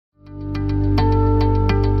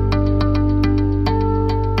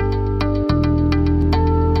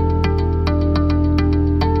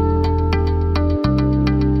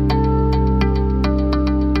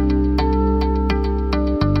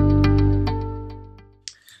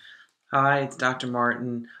Hi, it's Dr.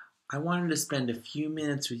 Martin. I wanted to spend a few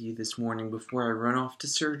minutes with you this morning before I run off to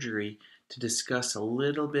surgery to discuss a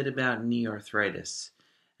little bit about knee arthritis.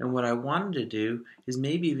 And what I wanted to do is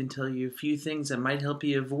maybe even tell you a few things that might help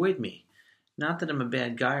you avoid me. Not that I'm a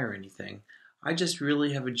bad guy or anything. I just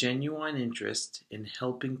really have a genuine interest in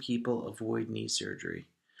helping people avoid knee surgery.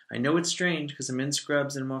 I know it's strange because I'm in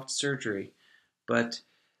scrubs and I'm off to surgery, but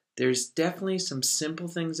there's definitely some simple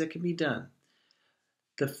things that can be done.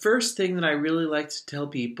 The first thing that I really like to tell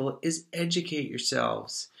people is educate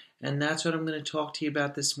yourselves. And that's what I'm going to talk to you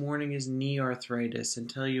about this morning is knee arthritis and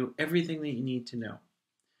tell you everything that you need to know.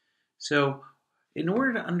 So, in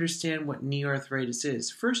order to understand what knee arthritis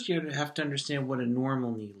is, first you have to understand what a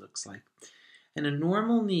normal knee looks like. And a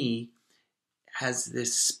normal knee has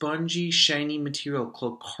this spongy, shiny material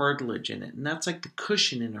called cartilage in it. And that's like the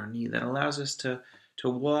cushion in our knee that allows us to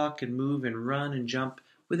walk and move and run and jump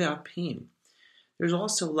without pain. There's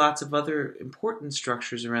also lots of other important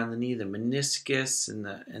structures around the knee, the meniscus and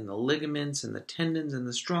the ligaments and the tendons and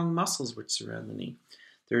the strong muscles which surround the knee.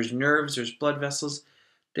 There's nerves, there's blood vessels.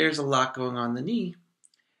 There's a lot going on in the knee,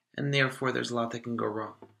 and therefore there's a lot that can go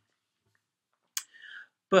wrong.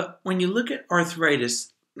 But when you look at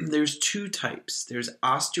arthritis, there's two types. There's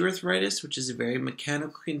osteoarthritis, which is a very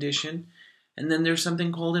mechanical condition, and then there's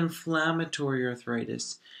something called inflammatory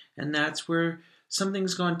arthritis, and that's where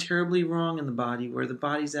something's gone terribly wrong in the body, where the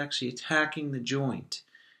body's actually attacking the joint.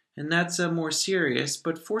 And that's more serious,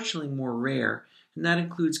 but fortunately more rare. And that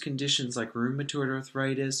includes conditions like rheumatoid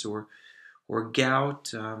arthritis or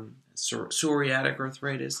gout, psoriatic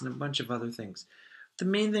arthritis, and a bunch of other things. The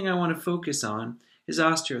main thing I want to focus on is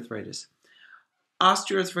osteoarthritis.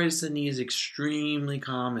 Osteoarthritis of the knee is extremely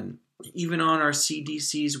common. Even on our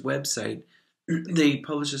CDC's website, they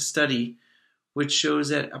publish a study which shows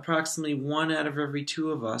that approximately 1 out of every 2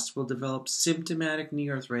 of us will develop symptomatic knee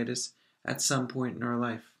arthritis at some point in our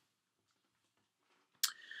life.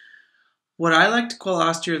 What I like to call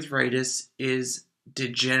osteoarthritis is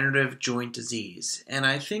degenerative joint disease, and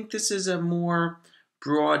I think this is a more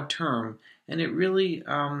broad term, and it really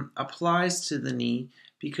applies to the knee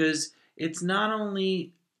because it's not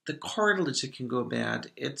only the cartilage that can go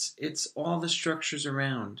bad, it's all the structures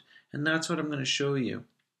around, and that's what I'm going to show you.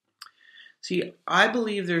 See, I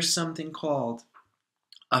believe there's something called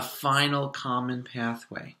a final common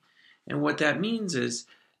pathway. And what that means is,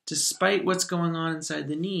 despite what's going on inside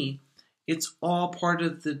the knee, it's all part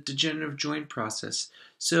of the degenerative joint process.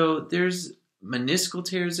 So there's meniscal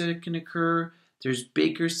tears that can occur, there's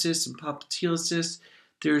Baker's cysts and popliteal cysts,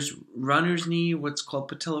 there's runner's knee, what's called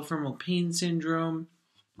patellofemoral pain syndrome.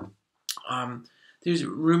 There's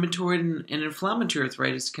rheumatoid and inflammatory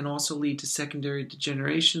arthritis can also lead to secondary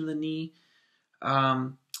degeneration of the knee.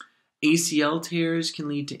 ACL tears can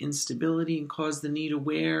lead to instability and cause the knee to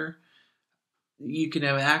wear. You can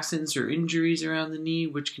have accidents or injuries around the knee,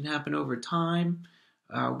 which can happen over time,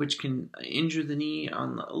 which can injure the knee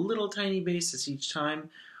on a little tiny basis each time.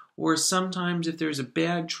 Or sometimes if there's a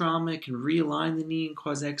bad trauma, it can realign the knee and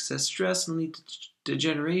cause excess stress and lead to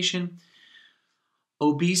degeneration.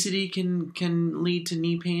 Obesity can lead to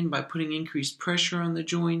knee pain by putting increased pressure on the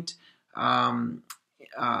joint.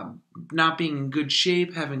 Not being in good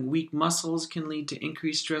shape, having weak muscles can lead to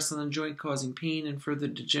increased stress on the joint, causing pain and further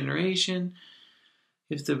degeneration.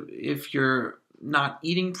 If you're not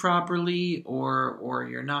eating properly or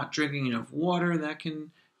you're not drinking enough water, that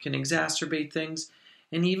can exacerbate things.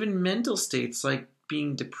 And even mental states like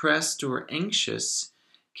being depressed or anxious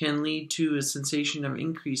can lead to a sensation of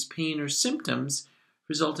increased pain or symptoms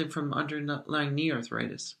resulting from underlying knee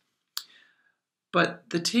arthritis. But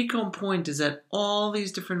the take-home point is that all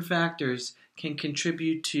these different factors can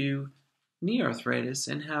contribute to knee arthritis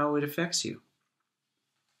and how it affects you.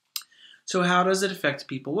 So how does it affect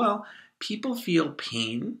people? Well, people feel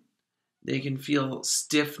pain. They can feel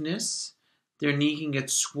stiffness. Their knee can get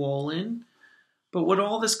swollen. But what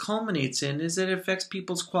all this culminates in is that it affects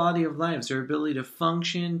people's quality of lives, their ability to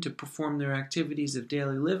function, to perform their activities of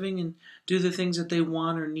daily living, and do the things that they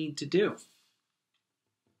want or need to do.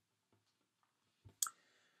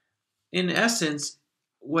 In essence,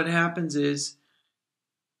 what happens is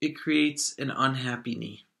it creates an unhappy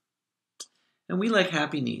knee. And we like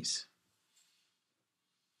happy knees.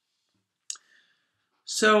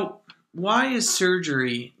 So, why is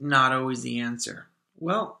surgery not always the answer?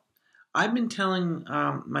 Well, I've been telling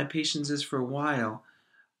my patients this for a while.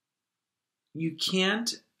 You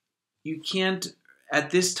can't at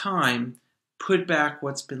this time put back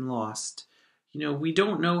what's been lost. We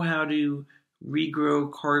don't know how to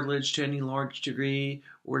regrow cartilage to any large degree,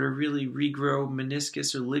 or to really regrow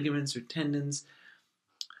meniscus or ligaments or tendons.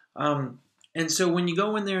 And so when you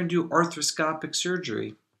go in there and do arthroscopic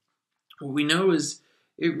surgery, what we know is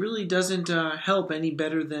it really doesn't help any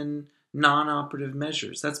better than non-operative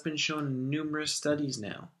measures. That's been shown in numerous studies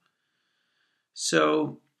now.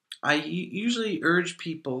 So I usually urge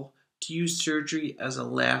people to use surgery as a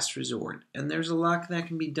last resort. And there's a lot that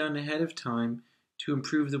can be done ahead of time to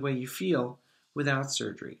improve the way you feel without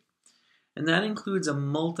surgery. And that includes a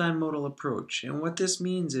multimodal approach. And what this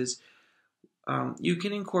means is you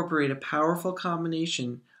can incorporate a powerful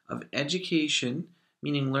combination of education,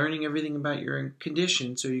 meaning learning everything about your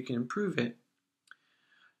condition so you can improve it,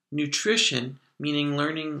 nutrition, meaning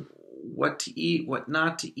learning what to eat, what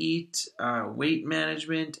not to eat, weight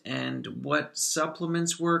management, and what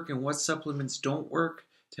supplements work and what supplements don't work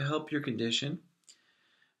to help your condition.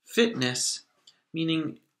 Fitness,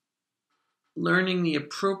 meaning learning the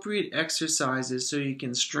appropriate exercises so you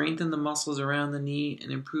can strengthen the muscles around the knee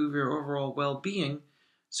and improve your overall well-being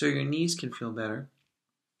so your knees can feel better.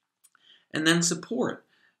 And then support,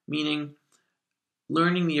 meaning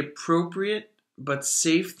learning the appropriate but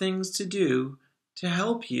safe things to do to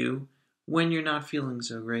help you when you're not feeling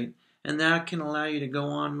so great, and that can allow you to go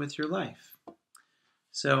on with your life.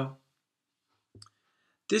 So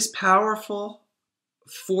this powerful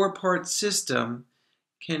 4-part system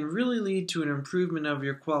can really lead to an improvement of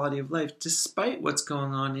your quality of life despite what's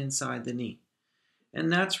going on inside the knee.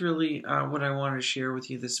 And that's really what I wanted to share with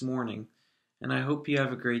you this morning, and I hope you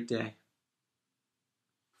have a great day.